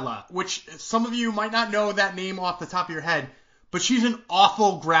Barella, which some of you might not know that name off the top of your head, but she's an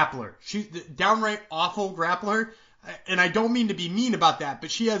awful grappler. She's a downright awful grappler, and I don't mean to be mean about that, but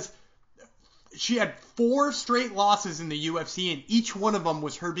she had 4 straight losses in the UFC, and each one of them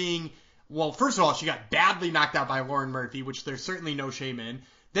was her being, well, first of all, she got badly knocked out by Lauren Murphy, which there's certainly no shame in.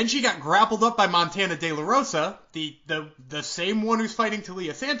 Then she got grappled up by Montana De La Rosa, the same one who's fighting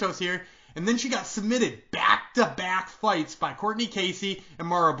Taila Santos here. And then she got submitted back-to-back fights by Courtney Casey and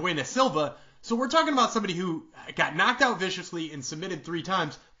Mara Buena Silva. So we're talking about somebody who got knocked out viciously and submitted 3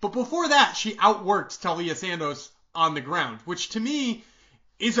 times. But before that, she outworked Taila Santos on the ground, which to me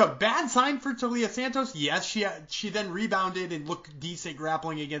is a bad sign for Taila Santos. Yes, she then rebounded and looked decent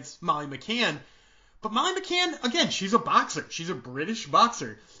grappling against Molly McCann. But Molly McCann, again, she's a boxer. She's a British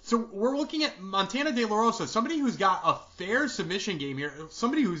boxer. So we're looking at Montana De La Rosa, somebody who's got a fair submission game here,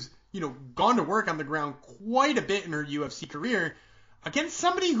 somebody who's gone to work on the ground quite a bit in her UFC career, against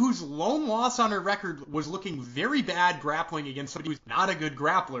somebody whose lone loss on her record was looking very bad grappling against somebody who's not a good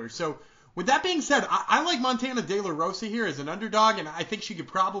grappler. So with that being said, I like Montana De La Rosa here as an underdog, and I think she could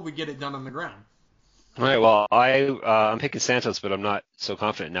probably get it done on the ground. All right, well, I'm picking Santos, but I'm not so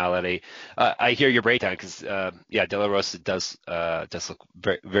confident now that I hear your breakdown because, De La Rosa does look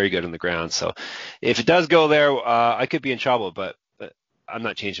very, very good on the ground. So if it does go there, I could be in trouble, but I'm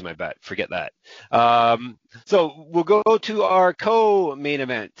not changing my bet. Forget that. So we'll go to our co-main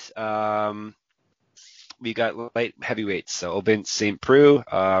event. We got light heavyweights. So Ovince St. Preux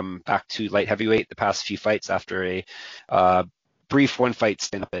back to light heavyweight the past few fights after a brief one-fight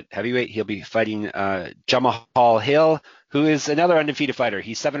stand up at heavyweight. He'll be fighting Jamahal Hill, who is another undefeated fighter.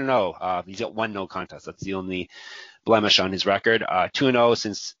 He's 7-0. He's got 1 no contest. That's the only blemish on his record. 2-0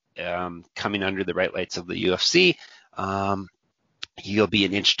 since coming under the bright lights of the UFC. He'll be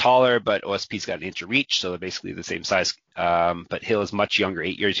an inch taller, but OSP's got an inch of reach, so they're basically the same size. But Hill is much younger,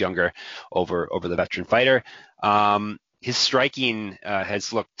 8 years younger over the veteran fighter. His striking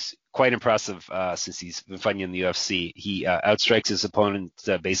has looked quite impressive since he's been fighting in the UFC. He outstrikes his opponent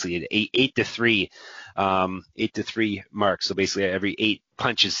basically at 8-3, 8-3 mark. So basically every 8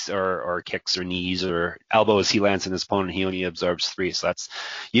 punches or kicks or knees or elbows he lands in his opponent, he only absorbs 3. So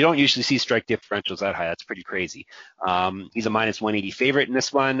you don't usually see strike differentials that high. That's pretty crazy. He's a minus 180 favorite in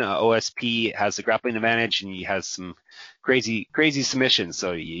this one. OSP has the grappling advantage, and he has some crazy submissions.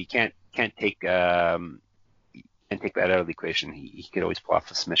 So you can't take and take that out of the equation. He could always pull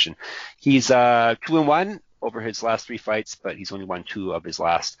off a submission. He's 2-1 over his last 3 fights, but he's only won 2 of his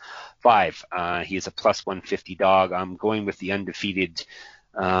last 5. He is a plus 150 dog. I'm going with the undefeated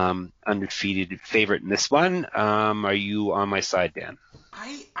favorite in this one. Are you on my side, Dan?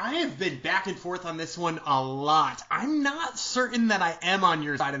 I have been back and forth on this one a lot. I'm not certain that I am on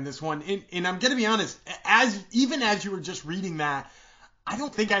your side in this one, and I'm going to be honest, even as you were just reading that, I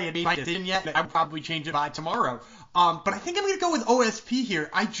don't think I had made my decision yet. I would probably change it by tomorrow. But I think I'm going to go with OSP here.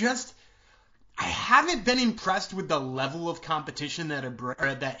 I haven't been impressed with the level of competition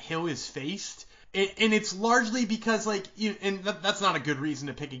that Hill has faced. And it's largely because, that's not a good reason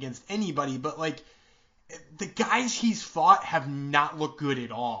to pick against anybody, but, the guys he's fought have not looked good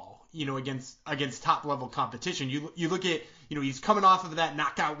at all, against top-level competition. You look at, he's coming off of that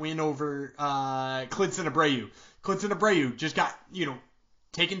knockout win over Klidson Abreu. Klidson Abreu just got,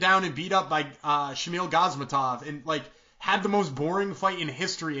 taken down and beat up by Shamil Gazmatov, and had the most boring fight in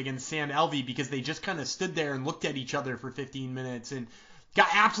history against Sam Alvey because they just kind of stood there and looked at each other for 15 minutes and got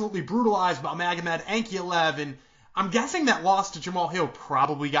absolutely brutalized by Magomed Ankalaev. And I'm guessing that loss to Jamal Hill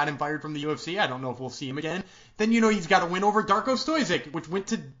probably got him fired from the UFC. I don't know if we'll see him again. Then he's got a win over Darko Stojic, which went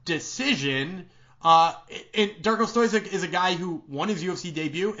to decision. And Darko Stojic is a guy who won his UFC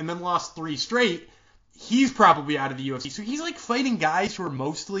debut and then lost 3 straight. He's probably out of the UFC. So he's fighting guys who are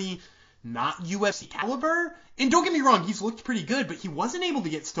mostly not UFC caliber. And don't get me wrong, he's looked pretty good, but he wasn't able to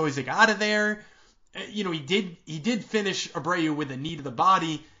get Stojic out of there. He did finish Abreu with a knee to the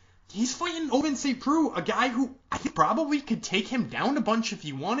body. He's fighting Ovince St. Preux, a guy who I think probably could take him down a bunch if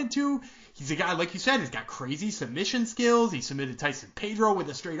he wanted to. He's a guy, like you said, he's got crazy submission skills. He submitted Tyson Pedro with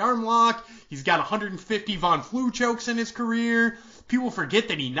a straight arm lock. He's got 150 Von Flue chokes in his career. People forget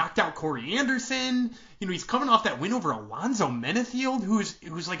that he knocked out Corey Anderson. He's coming off that win over Alonzo Menefield,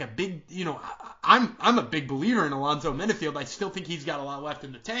 who's like a big, I'm a big believer in Alonzo Menefield. I still think he's got a lot left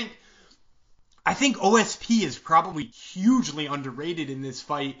in the tank. I think OSP is probably hugely underrated in this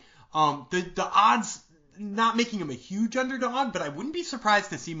fight. The odds not making him a huge underdog, but I wouldn't be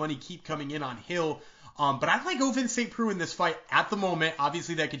surprised to see money keep coming in on Hill. But I like Ovince St. Preux in this fight at the moment.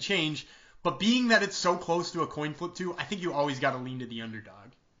 Obviously that could change, but being that it's so close to a coin flip too, I think you always got to lean to the underdog.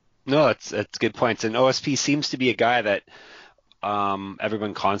 No, it's good points. And OSP seems to be a guy that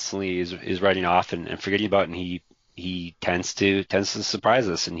everyone constantly is writing off and forgetting about, and he tends to surprise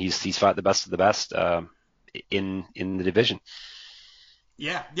us, and he's fought the best of the best in the division.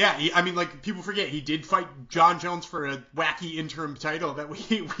 Yeah. I mean, people forget he did fight John Jones for a wacky interim title that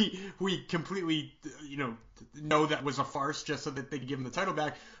we completely know that was a farce just so that they could give him the title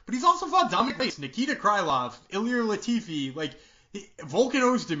back. But he's also fought Dominic Reyes, Nikita Krylov, Ilir Latifi, Volkan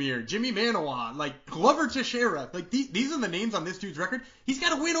Ozdemir, Jimmy Manawa, Glover Teixeira. These are the names on this dude's record. He's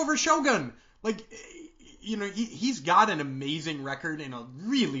got a win over Shogun. He's got an amazing record in a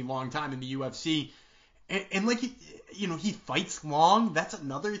really long time in the UFC. And he fights long. That's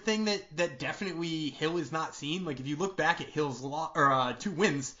another thing that definitely Hill is not seen. If you look back at Hill's 2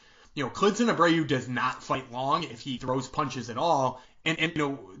 wins, Klidson Abreu does not fight long if he throws punches at all. And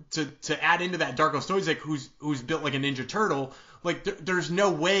to add into that Darko Stojic, who's built like a Ninja Turtle, there's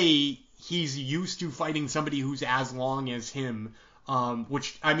no way he's used to fighting somebody who's as long as him.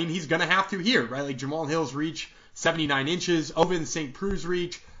 Which, I mean, he's gonna have to here, right? Jamal Hill's reach, 79 inches. Ovince St. Preux's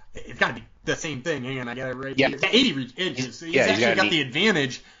reach, it's got to be the same thing. Hang on, I got it right here. 80 inches. So he's actually got the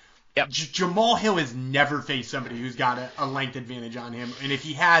advantage. Yep. Jamal Hill has never faced somebody who's got a length advantage on him, and if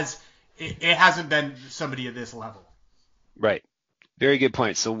he has, it hasn't been somebody at this level. Right. Very good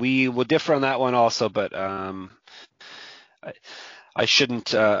point. So we will differ on that one also, but I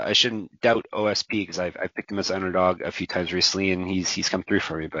shouldn't doubt OSP because I've picked him as an underdog a few times recently, and he's come through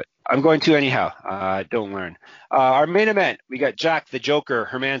for me. But I'm going to anyhow. Don't learn. Our main event, we got Jack the Joker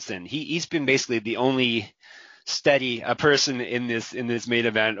Hermansson. He's been basically the only steady person in this main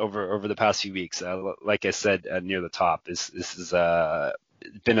event over the past few weeks. Like I said, near the top. This is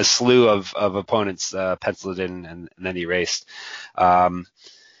been a slew of opponents penciled in and then erased.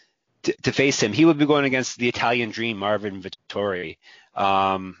 to face him. He would be going against the Italian Dream, Marvin Vettori.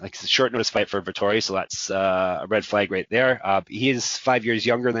 Like it's a short notice fight for Vettori, so that's a red flag right there. He is 5 years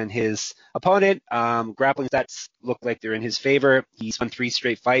younger than his opponent. Grappling stats look like they're in his favor. He's won 3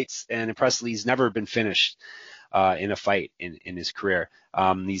 straight fights, and impressively, he's never been finished in a fight in his career.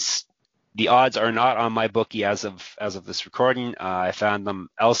 The odds are not on my bookie as of this recording. I found them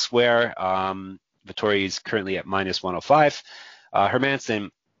elsewhere. Vettori is currently at -105. Hermansson,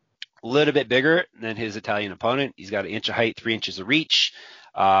 a little bit bigger than his Italian opponent. He's got 1 inch of height, 3 inches of reach.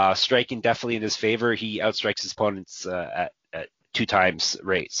 Striking definitely in his favor. He outstrikes his opponents at 2 times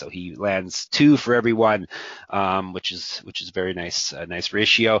rate, so he lands 2 for every 1, which is very nice, a nice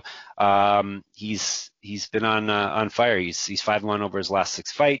ratio. He's been on fire. He's 5-1 over his last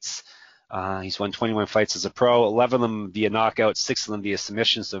 6 fights. He's won 21 fights as a pro, 11 of them via knockout, 6 of them via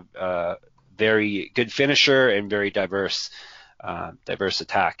submission. So very good finisher and very diverse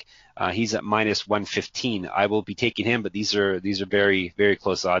attack. He's at -115. I will be taking him, but these are very, very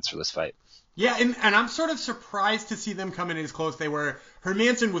close odds for this fight. Yeah, and I'm sort of surprised to see them come in as close they were.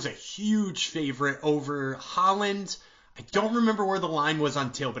 Hermansson was a huge favorite over Holland. I don't remember where the line was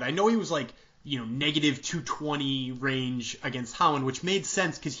on Till, but I know he was like, -220 range against Holland, which made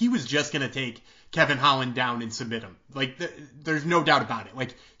sense because he was just going to take Kevin Holland down and submit him. Like, there's no doubt about it.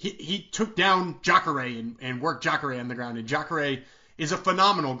 Like, he took down Jacare and worked Jacare on the ground, and Jacare is a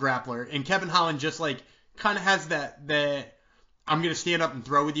phenomenal grappler, and Kevin Holland just, like, kind of has that I'm going to stand up and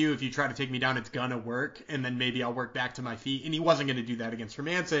throw with you. If you try to take me down, it's going to work, and then maybe I'll work back to my feet, and he wasn't going to do that against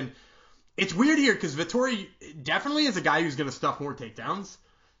Hermansson. It's weird here because Vettori definitely is a guy who's going to stuff more takedowns.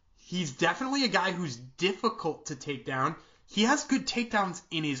 He's definitely a guy who's difficult to take down. He has good takedowns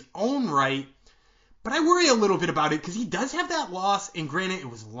in his own right, but I worry a little bit about it because he does have that loss, and granted, it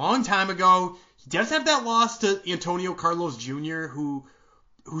was a long time ago. He does have that loss to Antonio Carlos Jr., who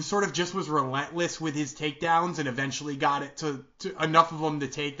sort of just was relentless with his takedowns and eventually got it to enough of them to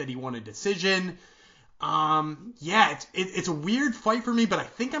take that he won a decision. Yeah, it's a weird fight for me, but I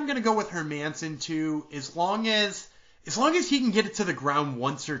think I'm going to go with Hermansson too, as long as he can get it to the ground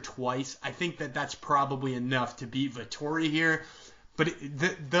once or twice. I think that's probably enough to beat Vettori here. But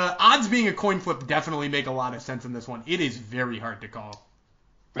the odds being a coin flip definitely make a lot of sense in this one. It is very hard to call.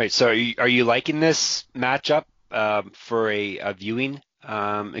 Right. So are you liking this matchup for a viewing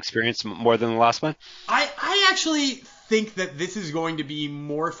experience more than the last one? I actually think that this is going to be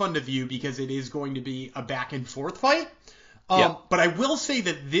more fun to view because it is going to be a back and forth fight. But I will say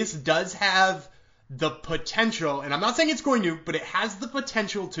that this does have the potential, and I'm not saying it's going to, but it has the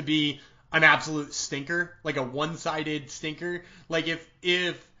potential to be an absolute stinker, like a one-sided stinker. Like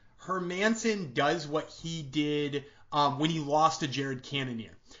if Hermansson does what he did when he lost to Jared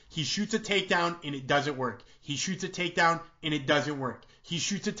Cannonier. He shoots a takedown and it doesn't work. He shoots a takedown and it doesn't work. He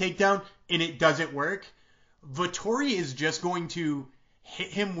shoots a takedown and it doesn't work. Vettori is just going to hit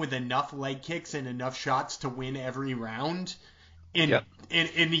him with enough leg kicks and enough shots to win every round. And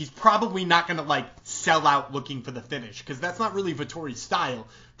he's probably not going to, like, sell out looking for the finish because that's not really Vettori's style.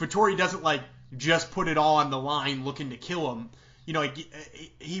 Vettori doesn't, like, just put it all on the line looking to kill him.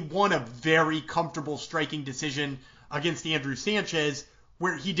 He won a very comfortable striking decision against Andrew Sanchez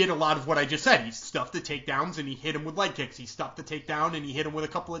where he did a lot of what I just said. He stuffed the takedowns and he hit him with leg kicks. He stuffed the takedown and he hit him with a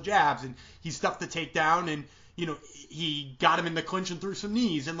couple of jabs. And he stuffed the takedown and, he got him in the clinch and threw some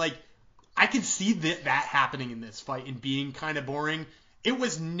knees. And, like, I could see that happening in this fight and being kind of boring. It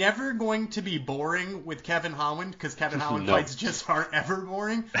was never going to be boring with Kevin Holland because Kevin Holland fights just aren't ever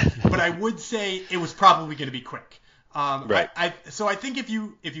boring. But I would say it was probably going to be quick. Right. So I think if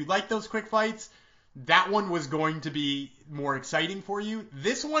you like those quick fights, that one was going to be more exciting for you.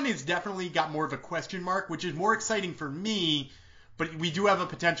 This one is definitely got more of a question mark, which is more exciting for me. But we do have a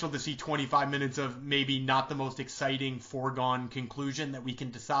potential to see 25 minutes of maybe not the most exciting foregone conclusion that we can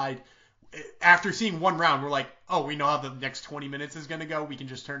decide. After seeing one round, we're like, oh, we know how the next 20 minutes is going to go. We can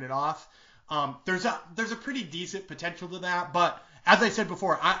just turn it off. There's a pretty decent potential to that. But as I said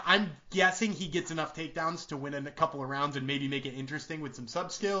before, I'm guessing he gets enough takedowns to win in a couple of rounds and maybe make it interesting with some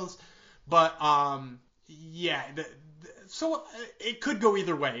sub skills. But so it could go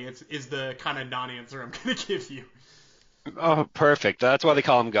either way. Is the kind of non-answer I'm going to give you. Oh, perfect. That's why they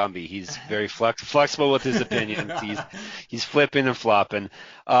call him Gumby. He's very flexible with his opinions. He's flipping and flopping.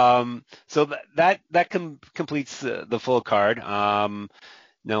 So that completes the full card. Now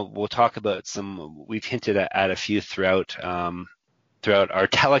we'll talk about we've hinted at a few throughout our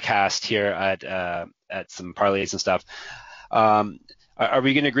telecast here at some parlays and stuff. Are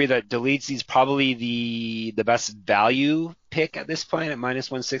we going to agree that Dolidze's probably the best value pick at this point at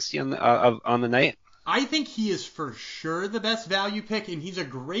 -160 on the night? I think he is for sure the best value pick, and he's a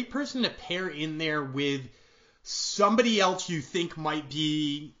great person to pair in there with somebody else you think might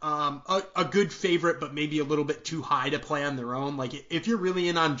be a good favorite, but maybe a little bit too high to play on their own. Like, if you're really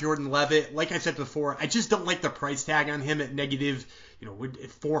in on Jordan Levitt, like I said before, I just don't like the price tag on him at negative,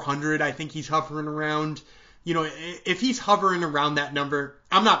 400. I think he's hovering around. If he's hovering around that number,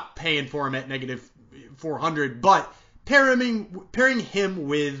 I'm not paying for him at negative 400, but pairing him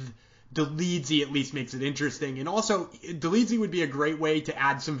with Delizzi at least makes it interesting. And also, Delizzi would be a great way to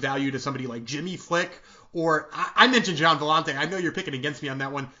add some value to somebody like Jimmy Flick, or I mentioned John Vellante. I know you're picking against me on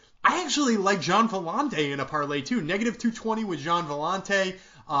that one. I actually like John Vellante in a parlay too. Negative 220 with John Vellante.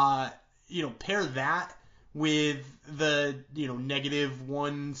 Pair that with the negative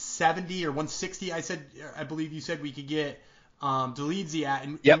 170 or 160. I believe you said we could get Delizzi at,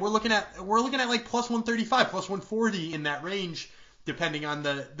 and we're looking at like plus 135, plus 140 in that range, depending on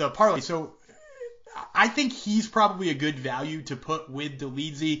the parlay. So I think he's probably a good value to put with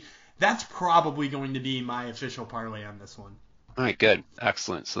Delizzi. That's probably going to be my official parlay on this one. All right, good,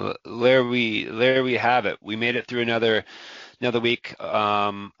 excellent. So there we have it. We made it through another week.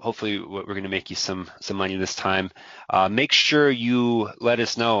 Hopefully we're going to make you some money this time. Make sure you let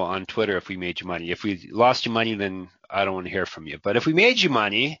us know on Twitter if we made you money. If we lost you money, then I don't want to hear from you. But if we made you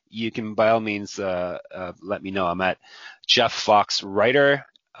money, you can by all means let me know. I'm at Jeff Fox Writer.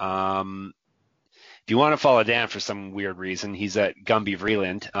 If you want to follow Dan for some weird reason, he's at Gumby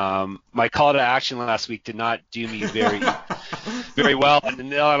Vreeland. My call to action last week did not do me very well. And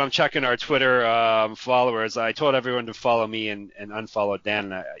now that I'm checking our Twitter followers, I told everyone to follow me and unfollow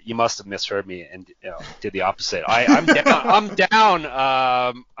Dan. You must have misheard me and did the opposite. I'm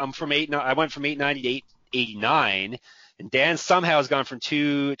down. I'm from I went from 890 to 889, and Dan somehow has gone from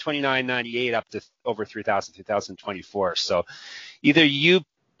 229.98 up to over 3,000, 3,024. So either you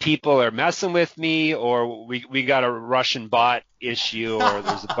people are messing with me, or we got a Russian bot issue, or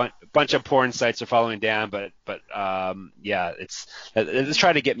there's a bunch of porn sites are following Dan. But let's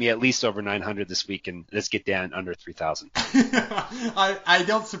try to get me at least over 900 this week, and let's get Dan under 3,000. I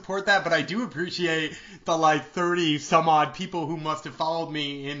don't support that, but I do appreciate the 30 some odd people who must have followed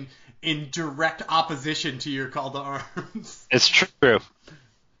me in direct opposition to your call to arms. It's true.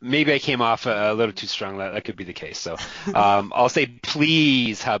 Maybe I came off a little too strong. That could be the case. So I'll say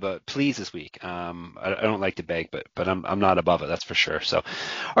please. How about please this week? I don't like to beg, but I'm not above it. That's for sure. So,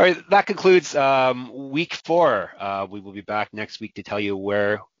 all right, that concludes week 4. We will be back next week to tell you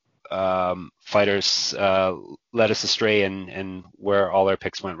where fighters led us astray and where all our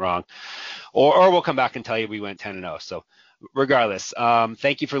picks went wrong, or we'll come back and tell you we went 10-0. So regardless,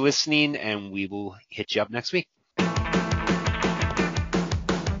 thank you for listening, and we will hit you up next week.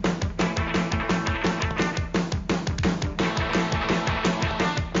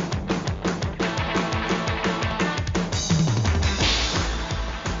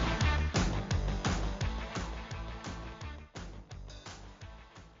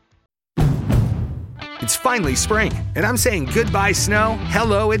 It's finally spring, and I'm saying goodbye snow,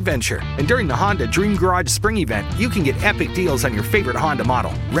 hello adventure. And during the Honda Dream Garage Spring Event, you can get epic deals on your favorite Honda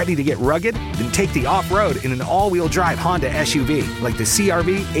model. Ready to get rugged? Then take the off-road in an all-wheel drive Honda SUV, like the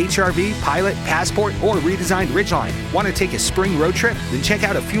CR-V, HR-V, Pilot, Passport, or redesigned Ridgeline. Want to take a spring road trip? Then check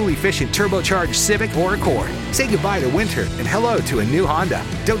out a fuel-efficient turbocharged Civic or Accord. Say goodbye to winter and hello to a new Honda.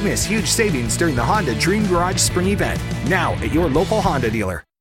 Don't miss huge savings during the Honda Dream Garage Spring Event, now at your local Honda dealer.